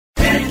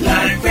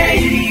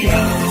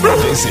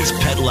This is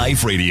Pet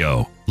Life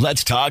Radio.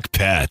 Let's talk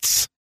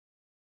pets.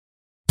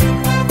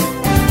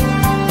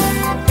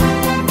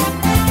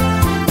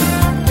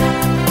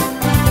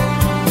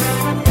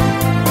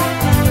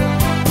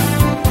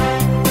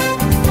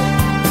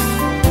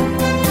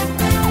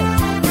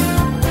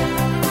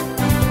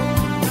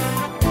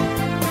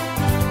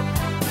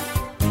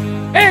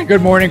 And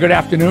good morning, good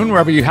afternoon,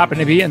 wherever you happen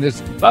to be in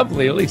this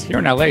lovely, at least here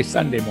in LA,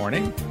 Sunday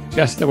morning.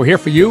 Just that we're here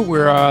for you.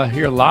 We're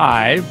here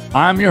live.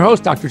 I'm your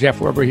host, Dr. Jeff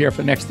Werber, here for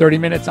the next 30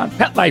 minutes on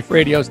Pet Life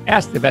Radio's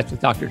Ask the Vets with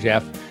Dr.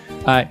 Jeff.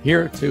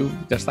 Here to,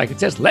 just like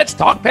it says, let's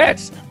talk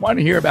pets. Want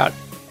to hear about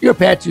your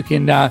pets? You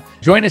can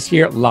join us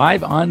here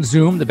live on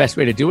Zoom. The best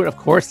way to do it, of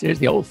course, is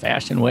the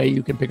old-fashioned way.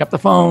 You can pick up the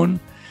phone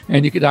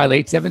and you can dial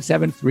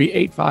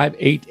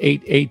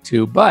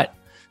 877-385-8882. But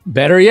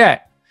better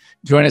yet,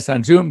 join us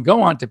on Zoom.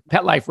 Go on to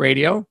Pet Life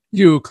Radio.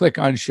 You click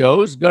on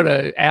shows, go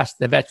to Ask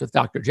the Vets with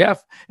Dr.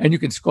 Jeff, and you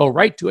can scroll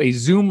right to a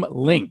Zoom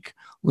link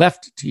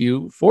left to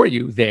you for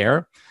you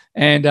there.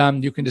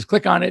 And you can just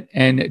click on it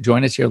and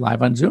join us here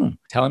live on Zoom.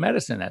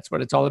 Telemedicine, that's what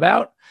it's all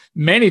about.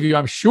 Many of you,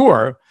 I'm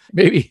sure,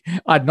 maybe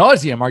ad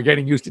nauseum are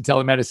getting used to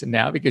telemedicine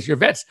now because your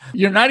vets,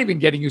 you're not even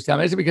getting used to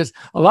telemedicine because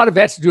a lot of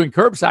vets doing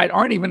curbside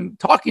aren't even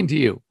talking to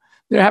you.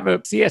 They have a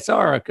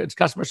CSR, a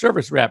customer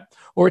service rep,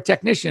 or a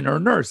technician or a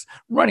nurse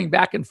running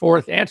back and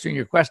forth, answering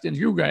your questions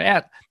you're going to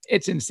ask.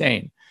 It's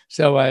insane.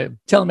 So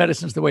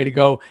telemedicine is the way to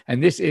go.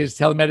 And this is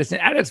telemedicine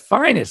at its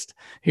finest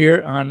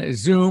here on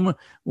Zoom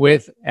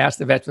with Ask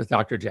the Vets with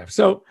Dr. Jeff.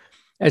 So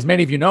as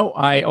many of you know,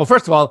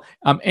 first of all,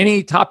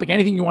 any topic,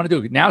 anything you want to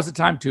do, now's the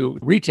time to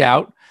reach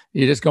out.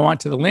 You just go on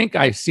to the link.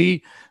 I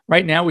see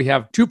right now we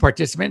have 2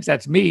 participants.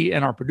 That's me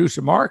and our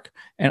producer, Mark.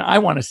 And I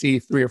want to see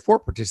 3 or 4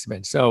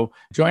 participants. So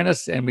join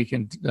us and we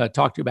can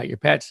talk to you about your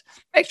pets.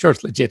 Make sure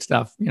it's legit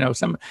stuff. You know,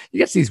 you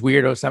get these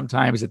weirdos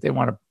sometimes that they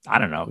want to, I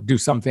don't know, do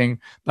something.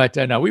 But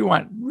no, we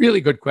want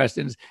really good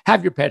questions.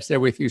 Have your pets there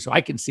with you so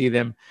I can see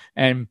them.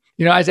 And,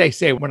 you know, as I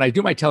say, when I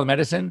do my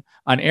telemedicine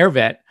on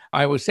AirVet,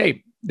 I always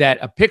say, that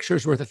a picture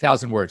is worth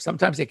 1,000 words.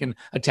 Sometimes they can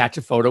attach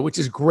a photo, which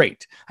is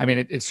great. I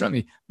mean, it's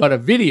certainly, but a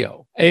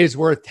video is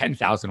worth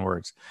 10,000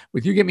 words.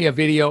 If you give me a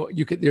video,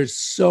 there's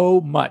so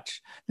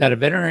much that a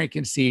veterinarian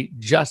can see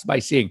just by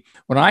seeing.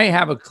 When I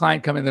have a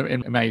client come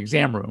in my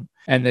exam room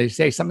and they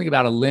say something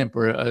about a limp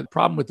or a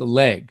problem with the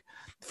leg,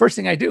 the first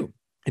thing I do,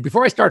 and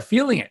before I start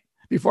feeling it,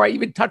 before I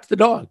even touch the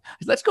dog,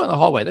 let's go in the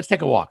hallway. Let's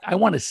take a walk. I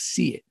want to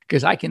see it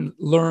because I can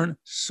learn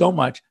so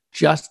much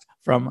just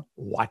from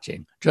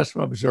watching, just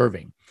from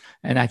observing.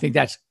 And I think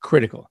that's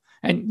critical.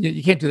 And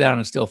you can't do that on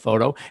a still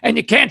photo, and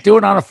you can't do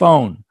it on a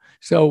phone.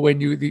 So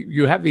when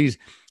you have these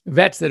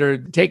vets that are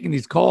taking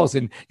these calls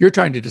and you're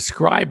trying to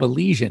describe a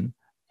lesion,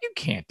 you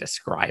can't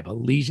describe a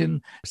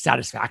lesion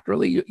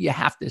satisfactorily. You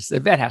have to, the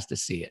vet has to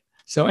see it.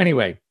 So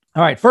anyway,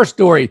 all right, first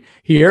story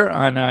here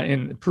on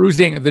in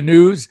perusing the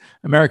news,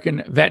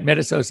 American Vet Med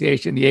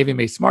Association, the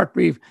AVMA Smart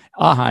Brief,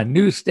 AHA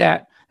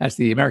Newsstat, that's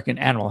the American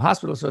Animal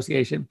Hospital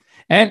Association.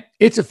 And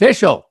it's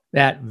official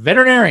that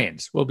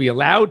veterinarians will be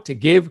allowed to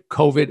give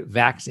COVID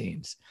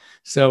vaccines.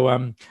 So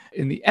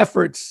in the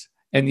efforts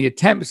and the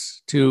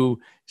attempts to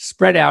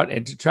spread out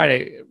and to try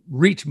to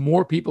reach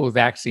more people with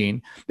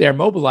vaccine, they're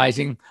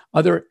mobilizing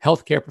other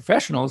healthcare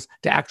professionals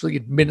to actually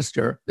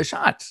administer the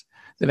shots,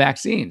 the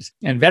vaccines.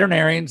 And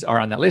veterinarians are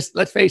on that list.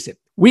 Let's face it,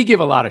 we give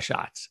a lot of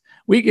shots.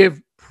 We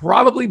give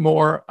probably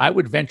more, I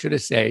would venture to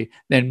say,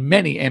 than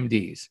many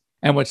MDs.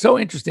 And what's so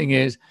interesting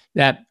is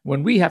that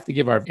when we have to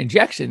give our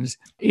injections,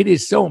 it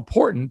is so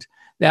important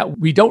that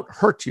we don't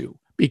hurt you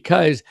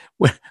because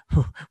when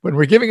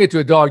we're giving it to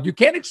a dog, you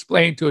can't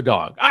explain to a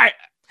dog.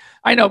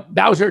 I know,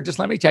 Bowser, just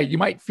let me tell you, you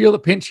might feel the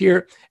pinch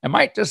here. It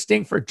might just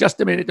sting for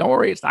just a minute. Don't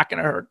worry, it's not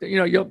going to hurt.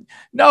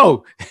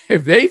 No,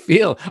 if they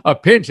feel a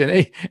pinch and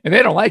they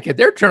don't like it,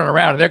 they're turning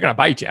around and they're going to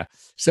bite you.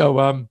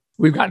 So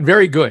we've gotten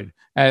very good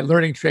at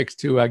learning tricks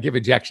to give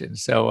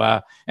injections.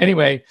 So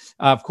anyway,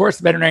 of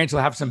course, veterinarians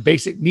will have some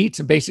basic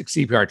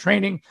CPR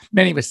training.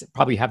 Many of us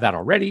probably have that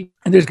already.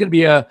 And there's going to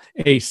be a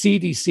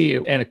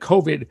CDC and a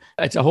COVID,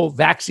 it's a whole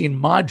vaccine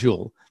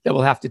module that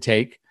we'll have to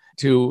take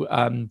to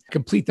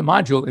complete the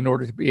module in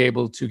order to be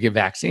able to give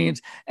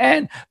vaccines.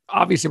 And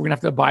obviously, we're going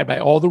to have to abide by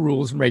all the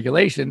rules and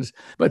regulations.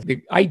 But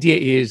the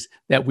idea is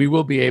that we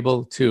will be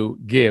able to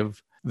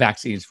give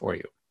vaccines for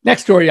you.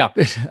 Next story up.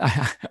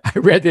 I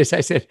read this.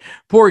 I said,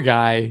 poor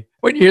guy.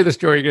 When you hear the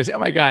story, you go, oh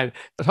my God,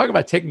 talk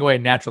about taking away a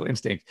natural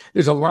instinct.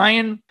 There's a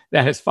lion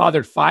that has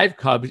fathered 5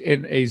 cubs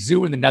in a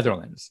zoo in the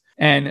Netherlands.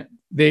 And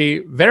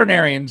the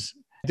veterinarians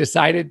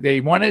decided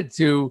they wanted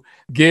to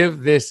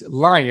give this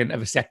lion a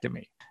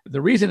vasectomy.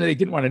 The reason that they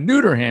didn't want to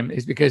neuter him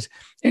is because,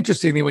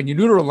 interestingly, when you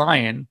neuter a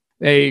lion,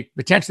 they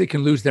potentially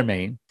can lose their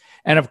mane.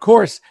 And of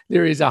course,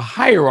 there is a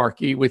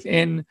hierarchy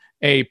within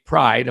a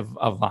pride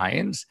of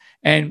lions,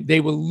 and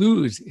he'll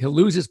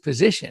lose his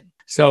position.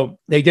 So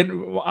they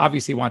didn't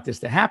obviously want this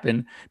to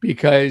happen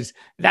because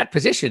that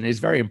position is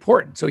very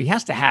important. So he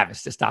has to have his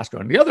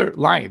testosterone. The other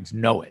lions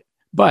know it,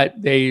 but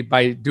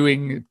by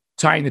doing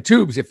tying the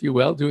tubes, if you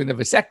will, doing the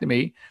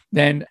vasectomy,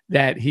 then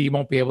that he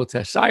won't be able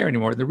to sire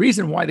anymore. The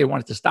reason why they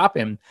wanted to stop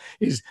him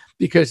is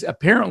because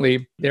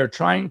apparently they're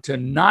trying to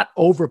not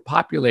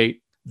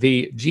overpopulate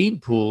the gene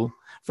pool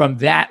from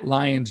that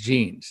lion's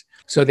genes.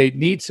 So they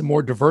need some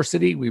more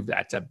diversity.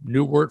 That's a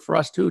new word for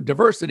us too,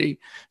 diversity.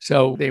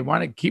 So they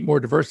want to keep more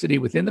diversity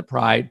within the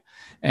pride.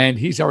 And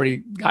he's already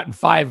gotten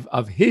 5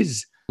 of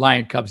his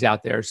lion cubs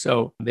out there.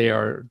 So they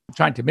are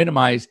trying to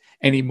minimize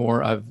any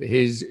more of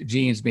his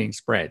genes being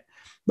spread.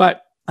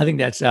 But I think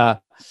that's,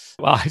 well,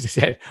 as I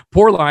said,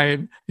 poor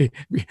lion. You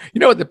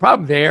know what the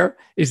problem there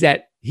is,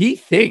 that he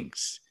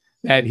thinks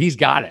that he's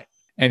got it.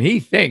 And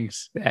he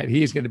thinks that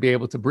he's going to be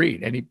able to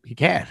breed, and he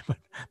can,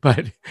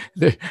 but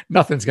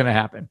nothing's going to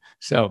happen.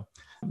 So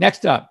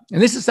next up,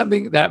 and this is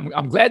something that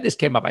I'm glad this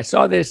came up. I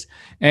saw this,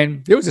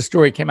 and there was a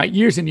story that came out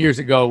years and years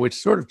ago, which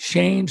sort of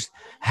changed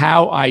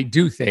how I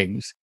do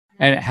things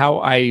and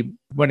how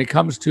when it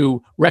comes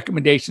to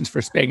recommendations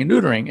for spaying and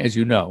neutering, as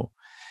you know.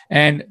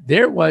 And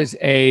there was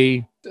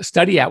a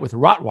study out with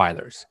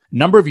Rottweilers a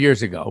number of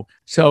years ago.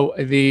 So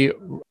the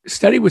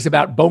study was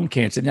about bone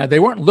cancer. Now, they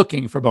weren't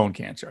looking for bone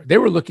cancer. They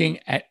were looking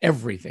at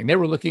everything. They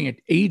were looking at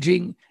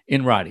aging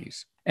in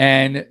Rotties.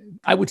 And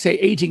I would say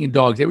aging in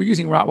dogs. They were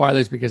using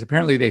Rottweilers because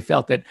apparently they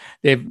felt that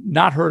they've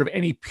not heard of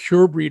any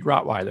purebred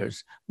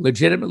Rottweilers,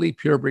 legitimately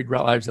purebred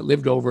Rottweilers that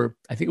lived over,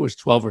 I think it was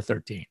 12 or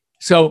 13.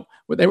 So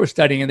what they were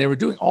studying, and they were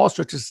doing all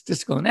sorts of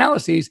statistical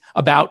analyses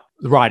about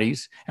the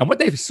Rotties. And what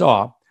they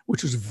saw,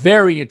 which was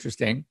very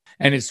interesting,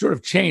 and it sort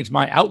of changed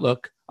my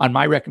outlook on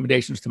my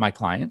recommendations to my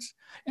clients.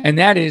 And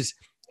that is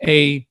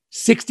a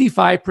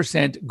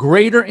 65%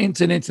 greater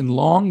incidence in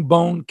long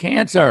bone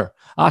cancer,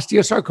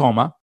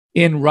 osteosarcoma,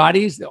 in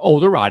Rotties, the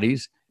older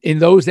Rotties, in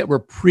those that were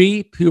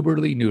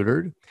pre-pubertally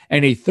neutered,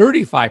 and a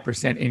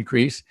 35%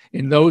 increase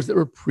in those that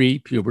were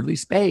pre-pubertally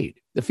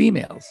spayed, the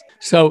females.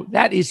 So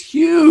that is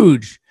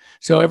huge.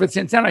 So ever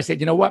since then, I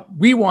said, you know what?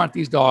 We want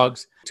these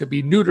dogs to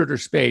be neutered or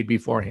spayed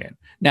beforehand.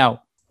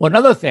 Now, one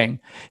other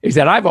thing is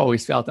that I've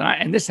always felt,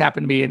 and this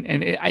happened to me,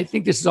 and I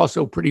think this is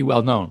also pretty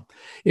well known.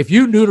 If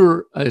you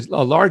neuter a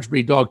large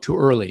breed dog too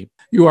early,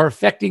 you are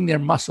affecting their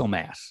muscle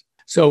mass.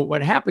 So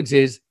what happens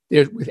is,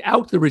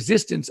 without the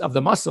resistance of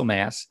the muscle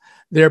mass,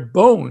 their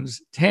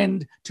bones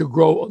tend to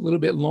grow a little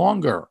bit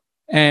longer.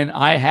 And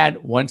I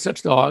had one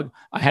such dog.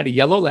 I had a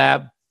yellow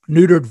lab,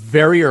 neutered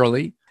very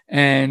early.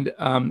 And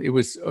it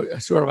was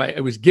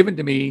it was given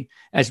to me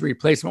as a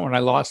replacement when I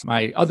lost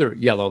my other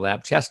yellow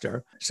lab,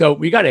 Chester. So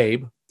we got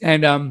Abe.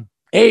 And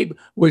Abe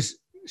was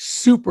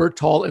super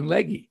tall and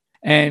leggy,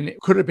 and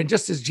could have been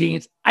just his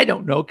genes. I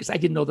don't know, because I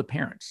didn't know the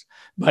parents,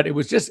 but it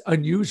was just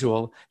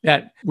unusual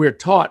that we're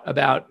taught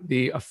about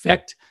the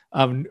effect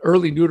of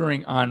early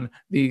neutering on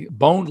the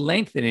bone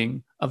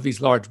lengthening of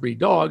these large breed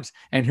dogs.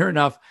 And sure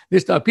enough,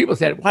 this dog, people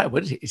said,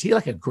 what is he? Is he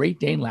like a Great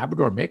Dane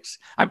Labrador mix?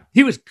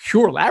 He was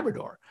pure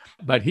Labrador,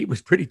 but he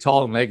was pretty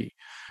tall and leggy.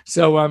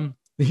 So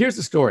here's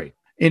the story.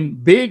 In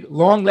big,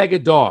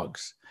 long-legged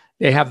dogs,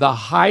 they have the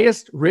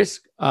highest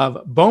risk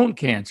of bone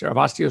cancer, of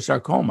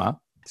osteosarcoma.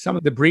 Some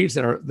of the breeds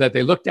that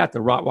they looked at, the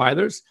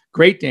Rottweilers,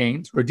 Great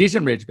Danes,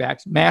 Rhodesian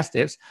Ridgebacks,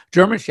 Mastiffs,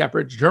 German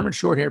Shepherds, German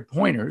Short-haired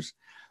Pointers,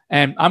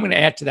 and I'm going to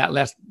add to that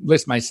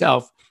list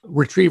myself,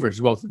 Retrievers,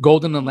 both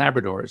Golden and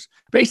Labradors,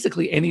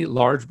 basically any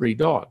large breed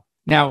dog.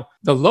 Now,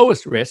 the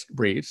lowest risk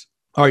breeds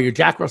are your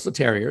Jack Russell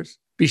Terriers,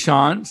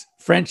 Bichons,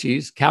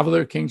 Frenchies,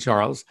 Cavalier King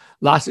Charles,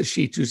 Lhasa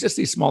Shih Tzus, just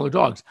these smaller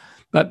dogs.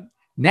 But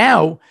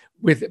now,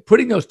 with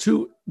putting those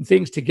two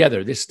things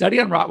together, this study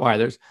on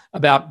Rottweilers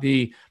about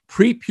the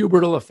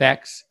prepubertal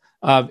effects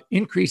of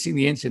increasing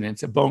the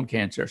incidence of bone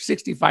cancer,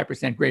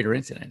 65% greater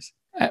incidence,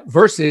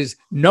 versus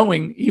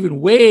knowing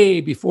even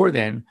way before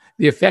then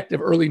the effect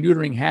of early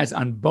neutering has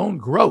on bone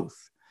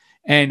growth.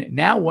 And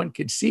now one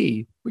could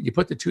see, when you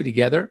put the two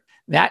together,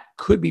 that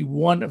could be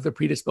one of the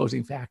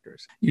predisposing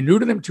factors. You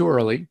neuter them too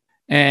early,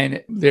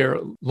 and their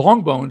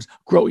long bones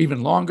grow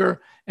even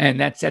longer, and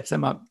that sets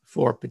them up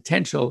for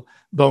potential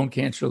bone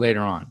cancer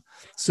later on.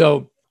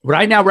 So what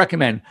I now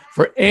recommend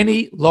for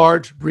any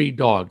large breed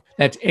dog,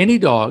 that's any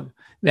dog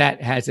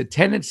that has a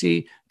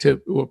tendency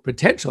to, or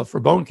potential for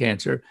bone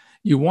cancer,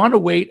 you want to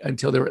wait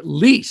until they're at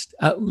least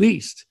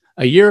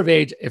a year of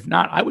age. If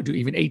not, I would do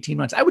even 18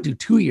 months. I would do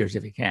 2 years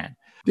if you can,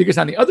 because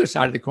on the other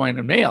side of the coin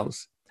in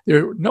males,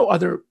 there are no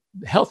other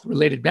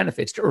health-related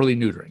benefits to early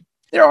neutering.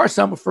 There are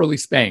some for early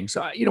spaying.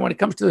 So, when it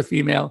comes to the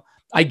female,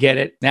 I get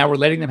it. Now we're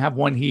letting them have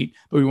one heat,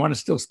 but we want to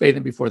still spay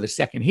them before the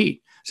second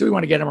heat. So we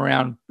want to get them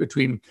around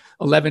between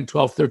 11,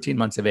 12, 13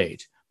 months of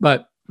age.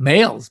 But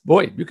males,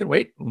 boy, you can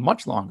wait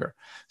much longer.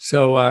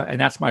 So, and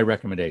that's my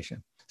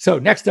recommendation. So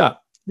next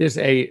up, there's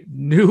a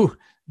new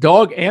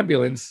dog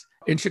ambulance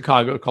in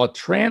Chicago called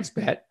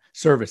TransPet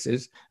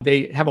Services.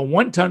 They have a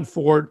 1-ton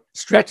Ford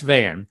stretch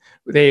van.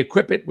 They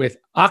equip it with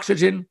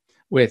oxygen,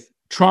 with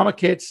trauma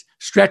kits,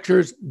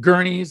 stretchers,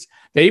 gurneys.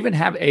 They even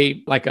have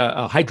a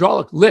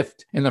hydraulic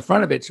lift in the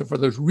front of it. So for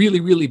those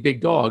really, really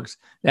big dogs,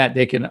 that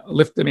they can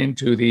lift them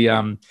into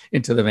the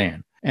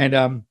van.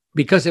 And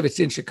because if it's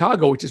in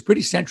Chicago, which is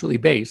pretty centrally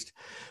based,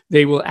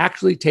 they will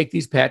actually take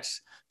these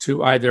pets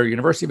to either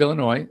University of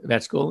Illinois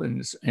vet school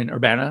in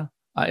Urbana,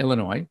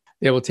 Illinois.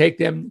 They will take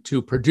them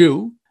to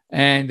Purdue,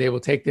 and they will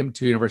take them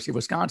to University of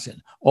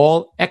Wisconsin.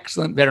 All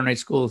excellent veterinary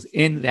schools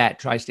in that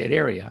tri-state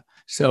area.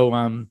 So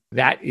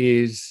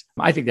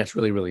I think that's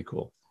really, really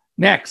cool.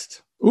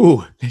 Next.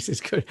 Ooh, this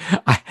is good.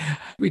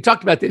 We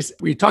talked about this.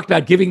 We talked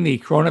about giving the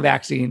corona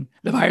vaccine,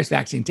 the virus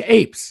vaccine, to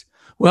apes.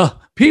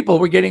 Well, people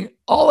were getting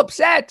all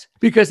upset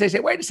because they say,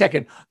 wait a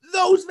second,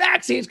 those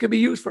vaccines could be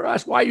used for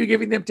us. Why are you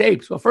giving them to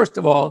apes? Well, first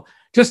of all,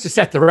 just to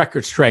set the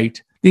record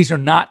straight, these are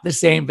not the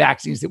same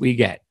vaccines that we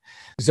get.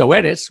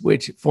 Zoetis,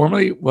 which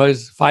formerly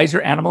was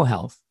Pfizer Animal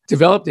Health,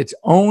 developed its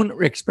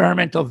own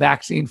experimental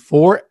vaccine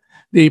for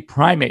the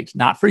primates,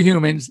 not for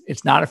humans.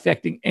 It's not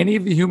affecting any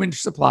of the human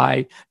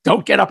supply.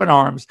 Don't get up in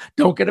arms.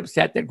 Don't get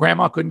upset that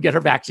grandma couldn't get her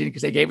vaccine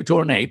because they gave it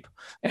to an ape.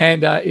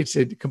 And it's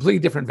a completely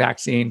different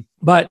vaccine.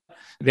 But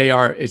they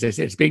are, as I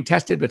said, it's being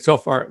tested, but so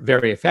far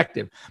very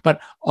effective. But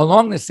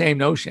along the same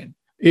notion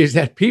is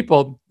that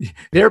people,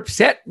 they're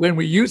upset when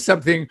we use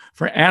something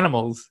for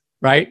animals,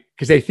 right?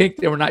 Because they think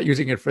that we're not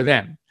using it for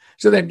them.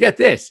 So then get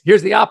this,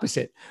 here's the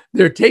opposite.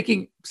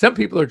 Some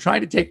people are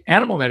trying to take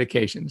animal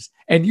medications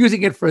and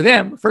using it for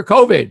them for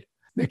COVID.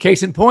 The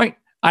case in point,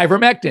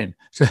 ivermectin.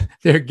 So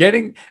they're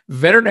getting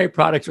veterinary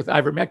products with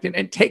ivermectin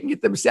and taking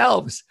it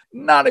themselves.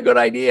 Not a good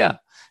idea.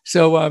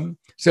 So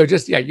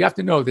you have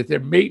to know that there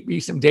may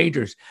be some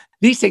dangers.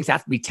 These things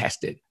have to be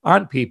tested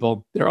on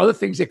people. There are other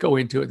things that go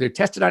into it. They're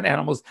tested on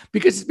animals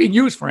because it's being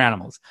used for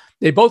animals.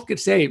 They both get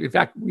saved. In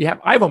fact, we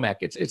have Ivomec.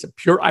 It's a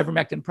pure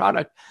ivermectin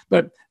product,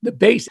 but the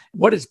base,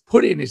 what is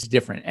put in is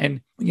different.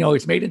 And,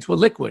 it's made into a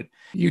liquid.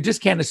 You just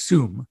can't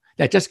assume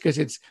that just because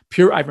it's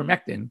pure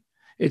ivermectin,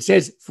 it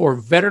says for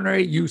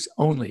veterinary use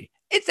only.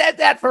 It said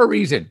that for a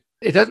reason.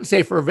 It doesn't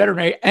say for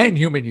veterinary and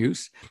human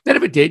use. Then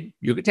if it did,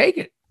 you could take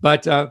it.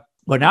 But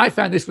now I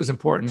found this was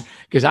important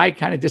because I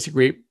kind of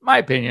disagree, my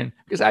opinion,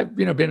 because I've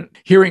been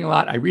hearing a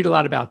lot. I read a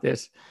lot about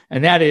this.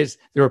 And that is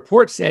the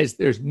report says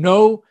there's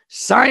no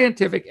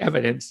scientific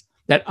evidence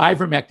that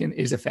ivermectin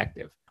is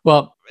effective.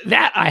 Well,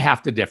 that I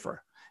have to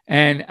differ.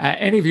 And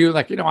any of you,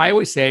 I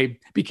always say,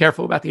 be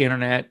careful about the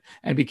internet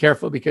and be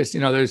careful because,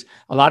 there's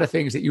a lot of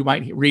things that you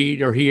might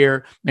read or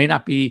hear may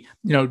not be,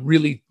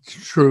 really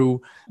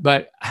true.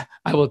 But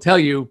I will tell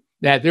you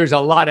that there's a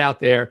lot out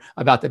there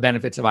about the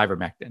benefits of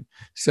ivermectin.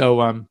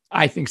 So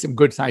I think some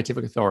good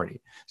scientific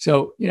authority.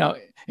 So,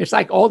 it's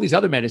like all these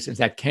other medicines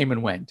that came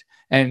and went,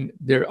 and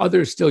there are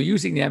others still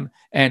using them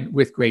and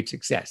with great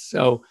success.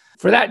 So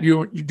for that,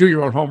 you do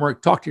your own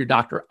homework, talk to your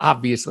doctor,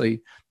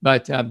 obviously.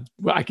 But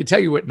I can tell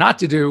you what not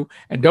to do,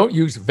 and don't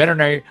use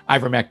veterinary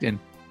ivermectin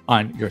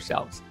on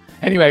yourselves.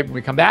 Anyway, when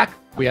we come back,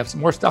 we have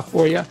some more stuff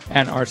for you.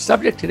 And our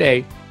subject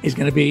today is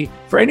going to be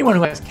for anyone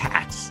who has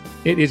cats.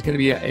 It is going to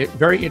be a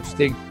very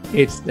interesting.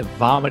 It's the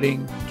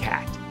vomiting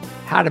cat,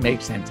 how to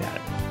make sense out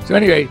of it. So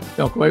anyway,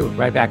 don't go away. We'll be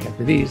right back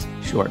after these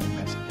short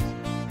messages.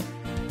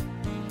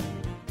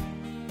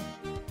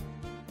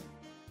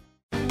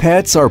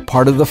 Pets are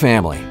part of the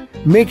family.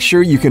 Make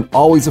sure you can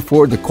always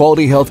afford the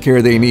quality health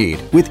care they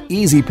need with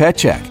Easy Pet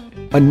Check,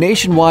 a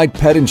nationwide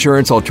pet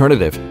insurance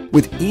alternative.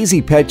 With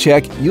Easy Pet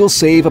Check, you'll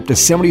save up to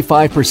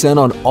 75%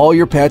 on all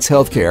your pet's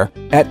health care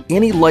at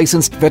any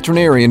licensed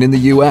veterinarian in the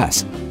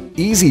U.S.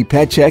 Easy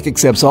Pet Check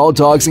accepts all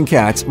dogs and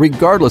cats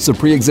regardless of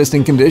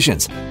pre-existing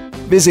conditions.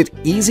 Visit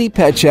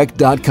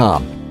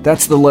EasyPetCheck.com.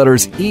 That's the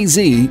letters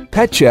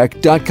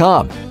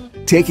EasyPetCheck.com.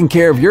 Taking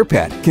care of your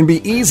pet can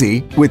be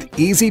easy with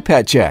Easy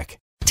Pet Check.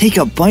 Take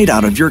a bite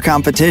out of your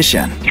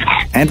competition.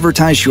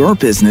 Advertise your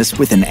business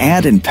with an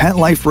ad in Pet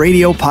Life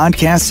Radio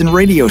podcasts and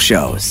radio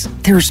shows.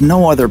 There's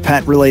no other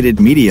pet-related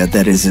media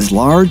that is as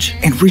large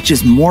and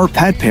reaches more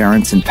pet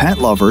parents and pet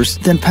lovers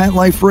than Pet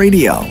Life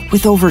Radio.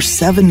 With over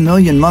 7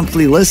 million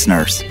monthly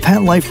listeners,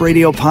 Pet Life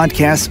Radio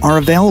podcasts are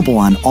available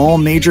on all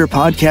major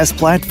podcast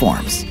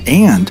platforms.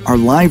 And our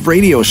live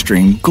radio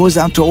stream goes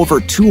out to over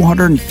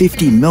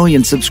 250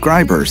 million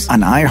subscribers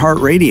on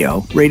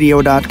iHeartRadio,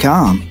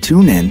 Radio.com,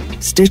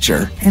 TuneIn,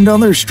 Stitcher, and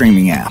other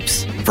streaming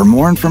apps. For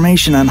more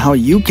information on how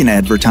you can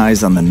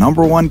advertise on the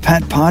 #1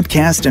 pet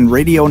podcast and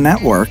radio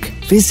network,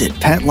 visit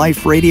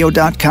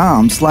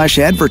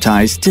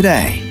PetLifeRadio.com/advertise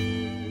today.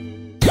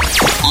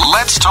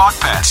 Let's talk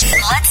pets.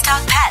 Let's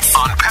talk pets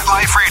On Pet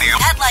Life Radio.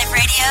 Pet Life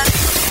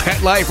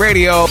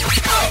Radio.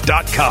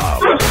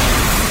 PetLifeRadio.com.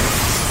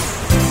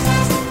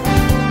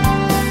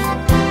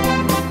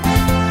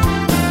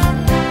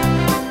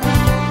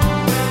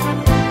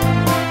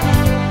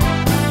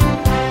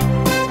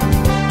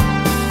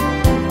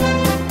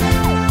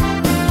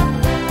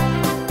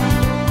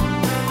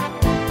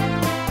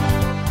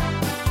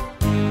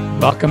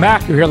 Welcome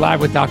back. You're here live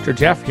with Dr.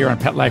 Jeff here on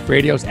Pet Life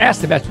Radio's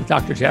Ask the Vets with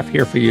Dr. Jeff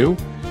here for you.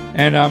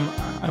 And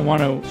I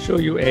want to show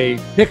you a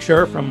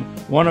picture from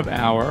one of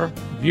our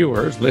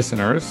viewers,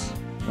 listeners.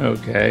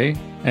 Okay.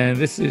 And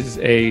this is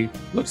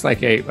looks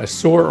like a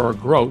sore or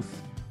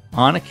growth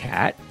on a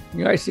cat.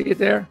 You guys see it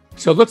there?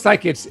 So it looks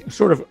like it's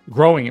sort of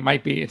growing.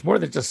 It's more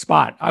than just a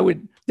spot. I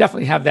would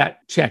definitely have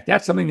that checked.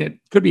 That's something that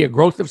could be a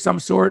growth of some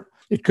sort.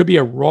 It could be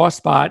a raw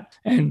spot.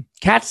 And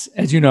cats,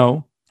 as you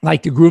know,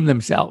 like to groom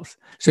themselves.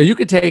 So you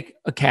could take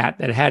a cat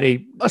that had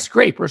a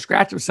scrape or a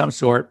scratch of some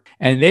sort,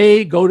 and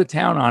they go to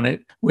town on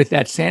it with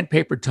that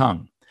sandpaper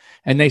tongue,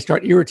 and they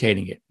start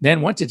irritating it.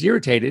 Then once it's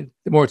irritated,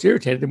 the more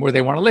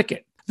they want to lick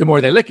it. The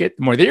more they lick it,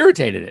 the more they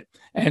irritated it.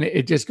 And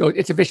it just goes,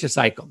 it's a vicious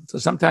cycle. So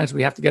sometimes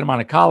we have to get them on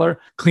a collar,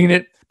 clean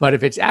it. But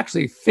if it's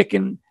actually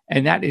thickened,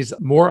 and that is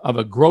more of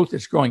a growth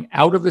that's growing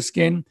out of the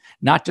skin,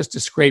 not just a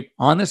scrape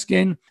on the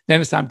skin,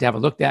 then it's time to have it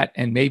looked at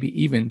and maybe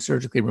even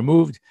surgically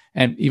removed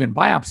and even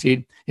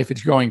biopsied if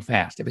it's growing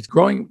fast. If it's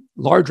growing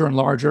larger and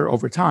larger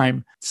over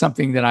time,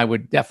 something that I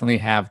would definitely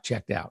have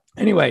checked out.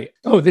 Anyway,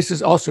 this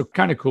is also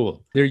kind of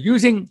cool. They're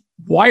using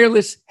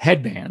wireless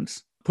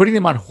headbands, putting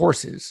them on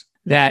horses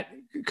that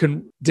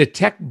can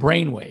detect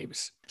brain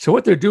waves. So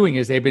what they're doing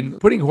is they've been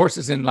putting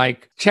horses in,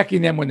 like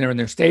checking them when they're in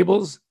their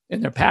stables,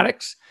 in their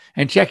paddocks,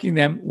 and checking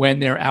them when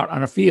they're out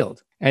on a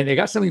field. And they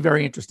got something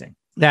very interesting,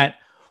 that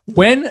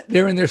when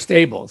they're in their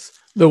stables,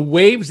 the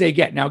waves they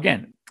get, now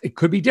again, it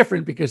could be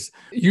different because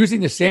using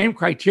the same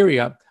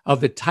criteria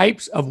of the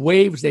types of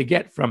waves they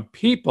get from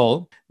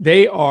people,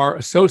 they are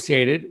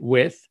associated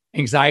with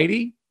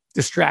anxiety,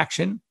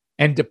 distraction,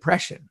 and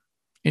depression.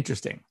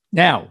 Interesting.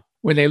 Now,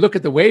 when they look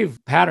at the wave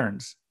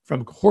patterns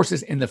from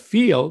horses in the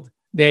field,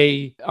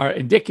 they are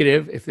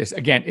indicative, if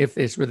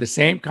this were the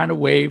same kind of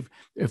wave,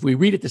 if we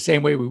read it the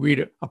same way we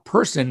read a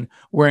person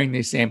wearing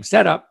the same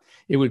setup,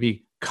 it would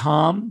be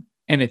calm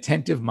and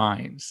attentive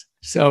minds.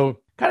 So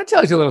kind of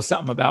tells you a little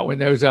something about when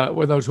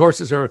those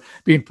horses are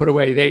being put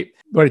away.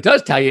 What it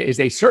does tell you is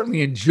they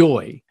certainly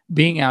enjoy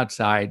being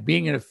outside,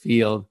 being in a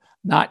field,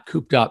 not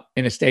cooped up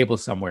in a stable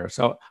somewhere.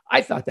 So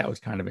I thought that was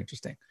kind of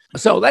interesting.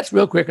 So let's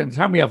real quick, on the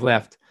time we have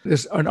left,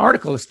 there's an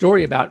article, a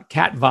story about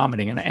cat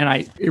vomiting.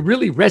 And it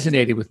really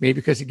resonated with me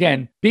because,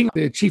 again, being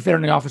the chief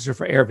veterinary officer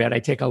for AirVet, I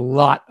take a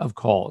lot of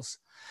calls.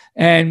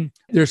 And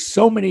there's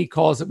so many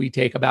calls that we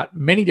take about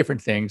many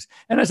different things.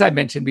 And as I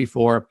mentioned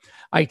before,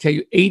 I tell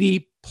you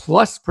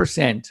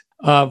 80+%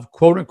 of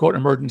quote unquote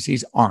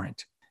emergencies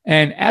aren't.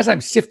 And as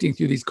I'm sifting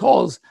through these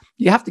calls,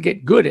 you have to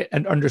get good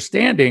at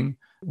understanding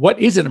what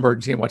is an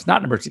emergency and what's not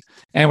an emergency.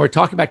 And we're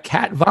talking about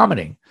cat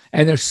vomiting.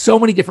 And there's so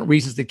many different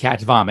reasons that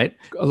cats vomit.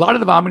 A lot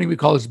of the vomiting we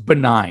call is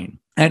benign,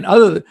 and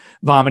other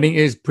vomiting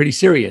is pretty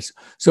serious.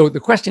 So the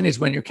question is,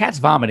 when your cat's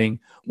vomiting,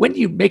 when do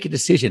you make a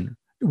decision?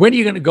 When are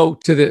you going to go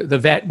to the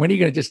vet? When are you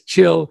going to just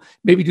chill,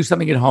 maybe do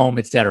something at home,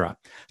 et cetera?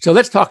 So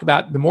let's talk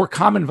about the more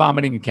common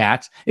vomiting in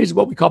cats is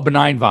what we call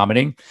benign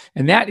vomiting.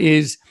 And that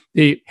is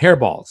the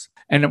hairballs.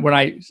 And when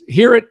I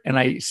hear it and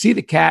I see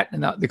the cat,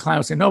 and the client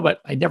will say, no,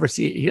 but I never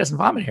see it. He doesn't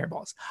vomit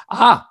hairballs.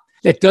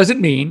 That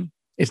doesn't mean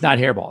it's not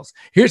hairballs.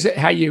 Here's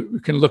how you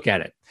can look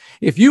at it.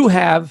 If you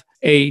have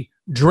a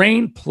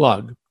drain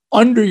plug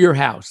under your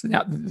house,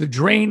 now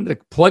the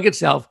plug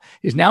itself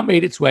is now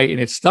made its way and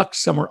it's stuck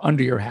somewhere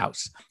under your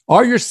house.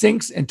 Are your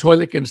sinks and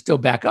toilet going to still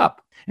back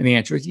up? And the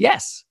answer is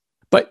yes.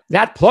 But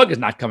that plug is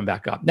not coming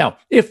back up. Now,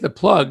 if the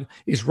plug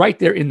is right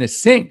there in the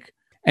sink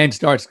and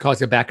starts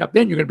causing a backup,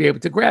 then you're going to be able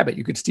to grab it.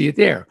 You could see it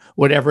there,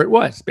 whatever it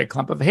was, big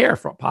clump of hair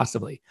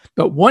possibly.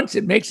 But once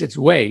it makes its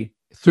way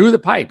through the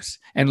pipes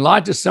and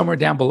lodges somewhere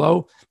down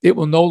below, it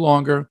will no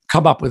longer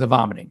come up with a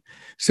vomiting.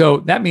 So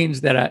that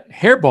means that a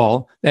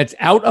hairball that's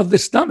out of the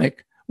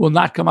stomach will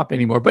not come up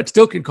anymore, but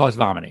still can cause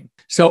vomiting.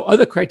 So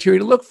other criteria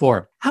to look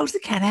for: how's the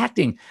cat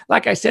acting?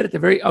 Like I said at the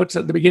very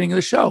outset, at the beginning of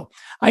the show,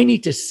 I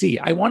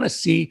want to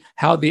see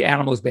how the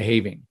animal is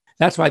behaving.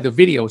 That's why the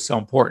video is so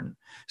important.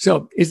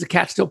 So is the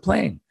cat still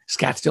playing? Is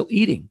the cat still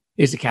eating?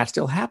 Is the cat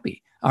still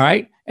happy? All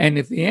right. And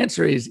if the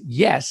answer is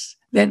yes,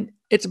 then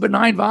it's a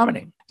benign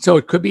vomiting. So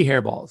it could be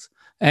hairballs.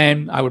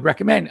 And I would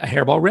recommend a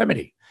hairball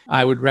remedy.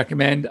 I would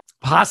recommend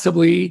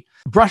possibly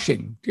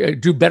brushing,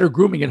 do better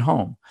grooming at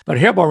home. But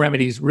hairball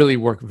remedies really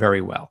work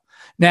very well.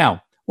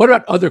 Now, what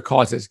about other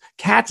causes?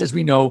 Cats, as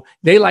we know,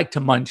 they like to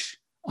munch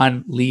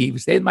on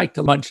leaves. They like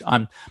to munch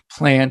on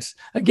plants.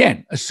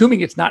 Again,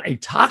 assuming it's not a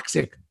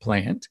toxic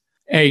plant,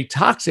 a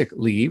toxic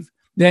leaf,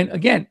 then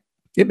again,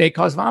 it may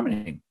cause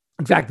vomiting.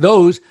 In fact,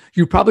 those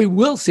you probably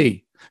will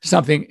see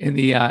something in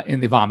the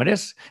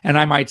vomitus. And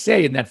I might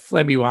say in that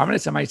phlegmy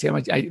vomitus, I might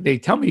say, they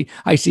tell me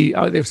I see,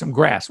 there's some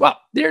grass. Well,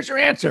 there's your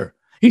answer.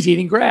 He's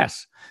eating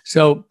grass.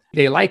 So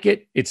they like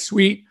it. It's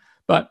sweet.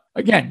 But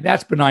again,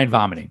 that's benign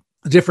vomiting.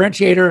 The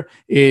differentiator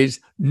is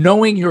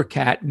knowing your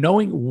cat,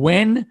 knowing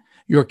when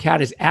your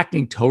cat is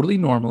acting totally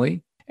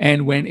normally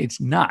and when it's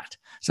not.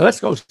 So let's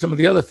go to some of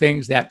the other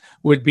things that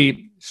would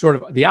be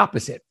sort of the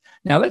opposite.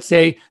 Now, let's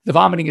say the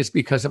vomiting is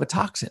because of a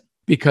toxin,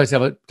 because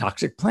of a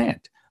toxic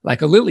plant,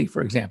 like a lily,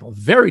 for example,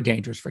 very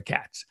dangerous for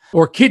cats,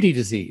 or kidney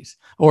disease,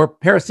 or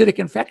parasitic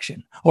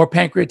infection, or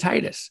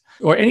pancreatitis,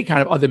 or any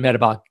kind of other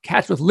metabolic.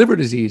 Cats with liver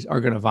disease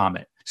are going to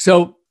vomit.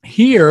 So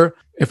here,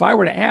 if I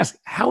were to ask,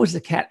 how is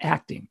the cat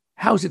acting?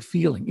 How's it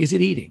feeling? Is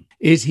it eating?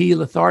 Is he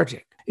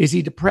lethargic? Is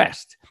he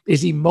depressed?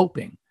 Is he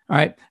moping? All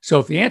right. So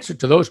if the answer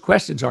to those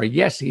questions are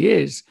yes, he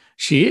is,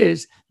 she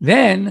is,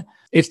 then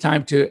it's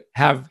time to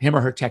have him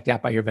or her checked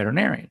out by your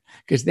veterinarian,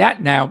 because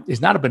that now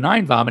is not a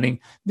benign vomiting.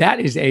 That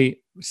is a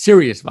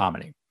serious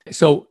vomiting.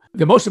 So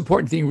the most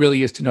important thing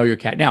really is to know your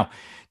cat. Now,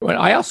 what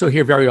I also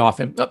hear very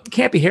often,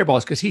 can't be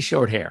hairballs because he's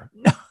short hair.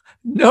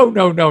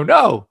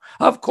 No.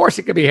 Of course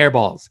it could be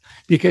hairballs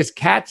because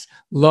cats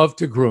love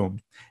to groom.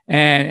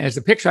 And as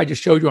the picture I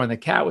just showed you on the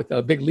cat with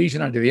the big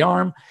lesion under the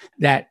arm,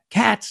 that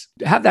cats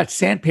have that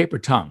sandpaper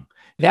tongue.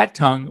 That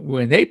tongue,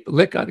 when they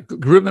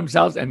groom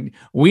themselves, and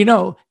we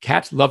know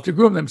cats love to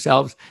groom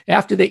themselves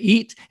after they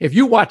eat. If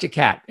you watch a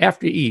cat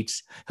after he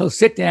eats, he'll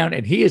sit down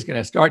and he is going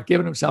to start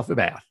giving himself a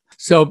bath.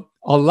 So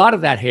a lot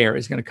of that hair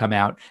is going to come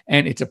out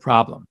and it's a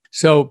problem.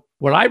 So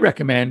what I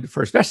recommend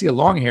for especially a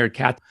long-haired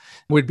cat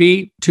would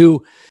be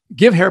to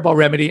give Hairball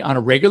Remedy on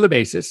a regular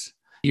basis.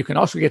 You can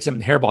also get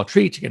some hairball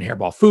treats. You can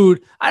hairball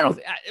food.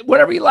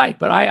 Whatever you like.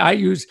 But I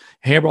use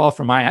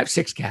hairball I have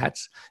 6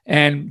 cats,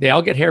 and they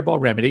all get Hairball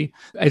Remedy.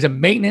 As a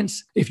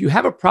maintenance, if you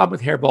have a problem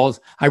with hairballs,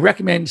 I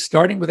recommend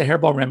starting with a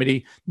Hairball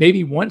Remedy,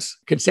 maybe once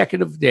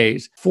consecutive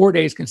days, 4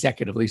 days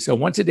consecutively. So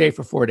once a day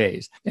for 4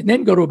 days, and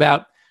then go to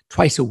about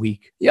twice a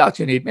week. You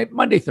also need maybe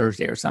Monday,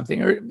 Thursday or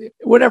something, or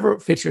whatever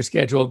fits your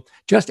schedule,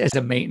 just as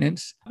a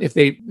maintenance. If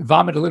they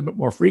vomit a little bit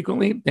more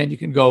frequently, then you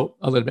can go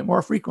a little bit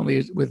more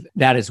frequently with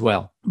that as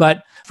well.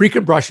 But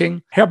frequent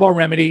brushing, Hairball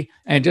Remedy,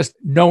 and just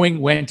knowing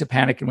when to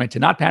panic and when to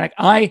not panic.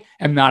 I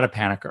am not a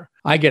panicker.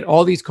 I get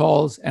all these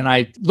calls and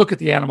I look at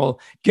the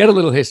animal, get a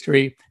little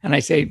history, and I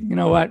say, you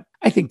know what?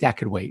 I think that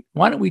could wait.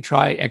 Why don't we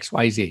try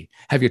XYZ?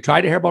 Have you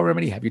tried a Hairball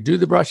Remedy? Have you do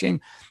the brushing?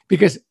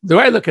 Because the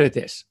way I look at it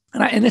this,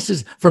 and this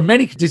is for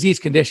many disease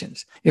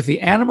conditions, if the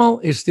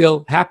animal is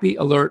still happy,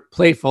 alert,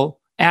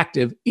 playful,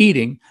 active,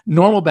 eating,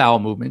 normal bowel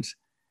movements,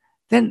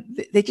 then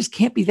they just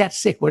can't be that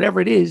sick. Whatever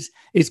it is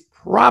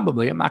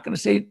probably, I'm not going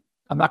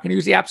to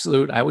use the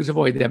absolute. I always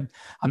avoid them.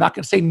 I'm not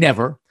going to say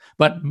never,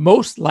 but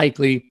most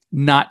likely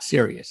not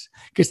serious.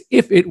 Because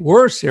if it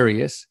were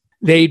serious,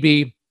 they'd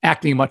be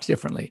acting much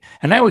differently.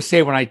 And I always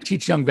say when I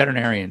teach young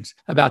veterinarians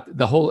about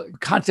the whole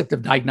concept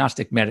of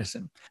diagnostic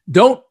medicine,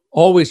 don't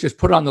always just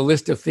put on the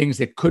list of things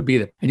that could be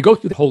them. And you go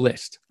through the whole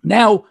list.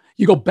 Now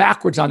you go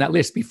backwards on that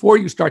list before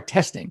you start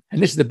testing.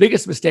 And this is the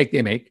biggest mistake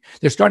they make.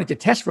 They're starting to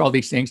test for all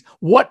these things.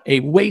 What a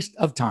waste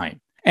of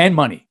time and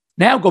money.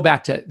 Now go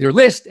back to their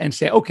list and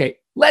say, okay,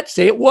 let's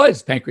say it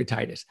was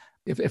pancreatitis.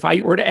 If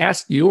I were to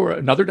ask you or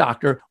another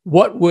doctor,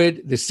 what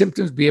would the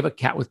symptoms be of a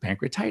cat with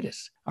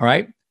pancreatitis? All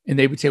right. And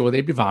they would say, well,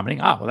 they'd be vomiting.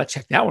 Well, let's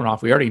check that one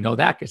off. We already know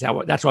that because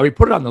that's why we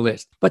put it on the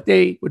list. But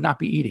they would not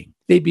be eating.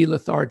 They'd be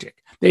lethargic.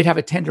 They'd have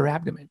a tender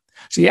abdomen.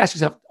 So you ask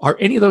yourself, are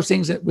any of those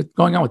things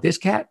going on with this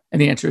cat?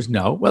 And the answer is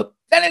no. Well,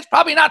 then it's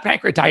probably not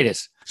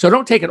pancreatitis. So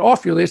don't take it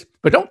off your list,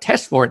 but don't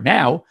test for it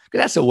now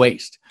because that's a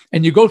waste.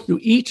 And you go through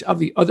each of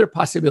the other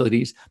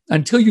possibilities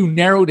until you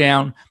narrow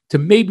down to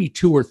maybe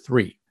 2 or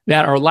 3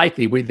 that are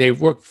likely where they've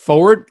worked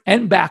forward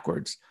and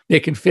backwards. They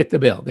can fit the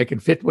bill. They can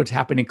fit what's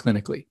happening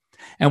clinically.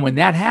 And when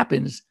that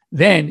happens,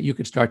 then you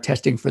can start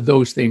testing for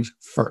those things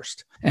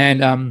first.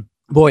 And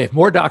boy, if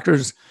more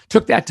doctors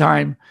took that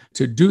time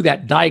to do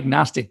that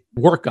diagnostic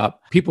workup,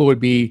 people would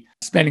be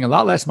spending a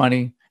lot less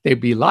money.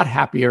 They'd be a lot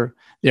happier.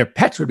 Their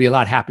pets would be a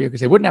lot happier because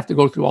they wouldn't have to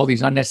go through all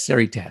these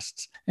unnecessary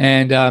tests.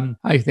 And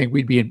I think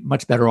we'd be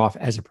much better off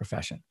as a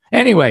profession.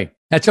 Anyway,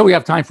 that's all we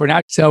have time for now.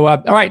 So,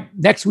 all right,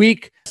 next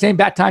week, same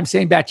bat time,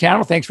 same bat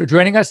channel. Thanks for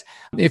joining us.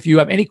 If you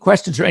have any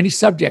questions or any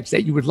subjects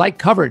that you would like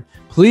covered,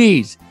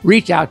 please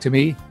reach out to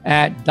me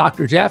at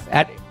Dr. Jeff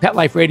at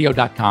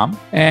PetLifeRadio.com.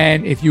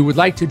 And if you would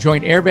like to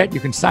join AirVet, you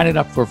can sign it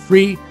up for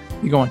free.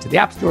 You go into the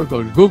App Store,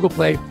 go to Google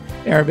Play,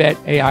 AirVet,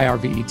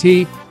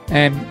 AIRVET,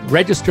 and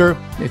register.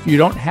 If you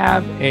don't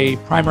have a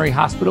primary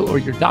hospital or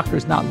your doctor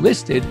is not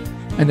listed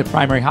in the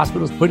primary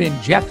hospitals, put in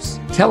Jeff's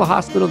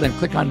telehospital, then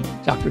click on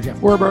Dr. Jeff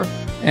Werber,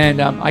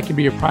 and I can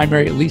be your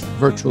primary, at least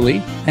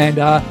virtually. And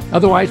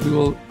otherwise, we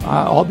will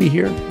all be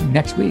here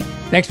next week.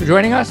 Thanks for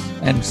joining us,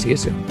 and see you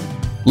soon.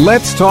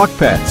 Let's Talk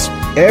Pets,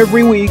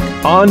 every week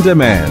on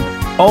demand,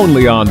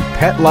 only on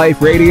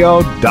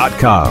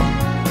PetLifeRadio.com.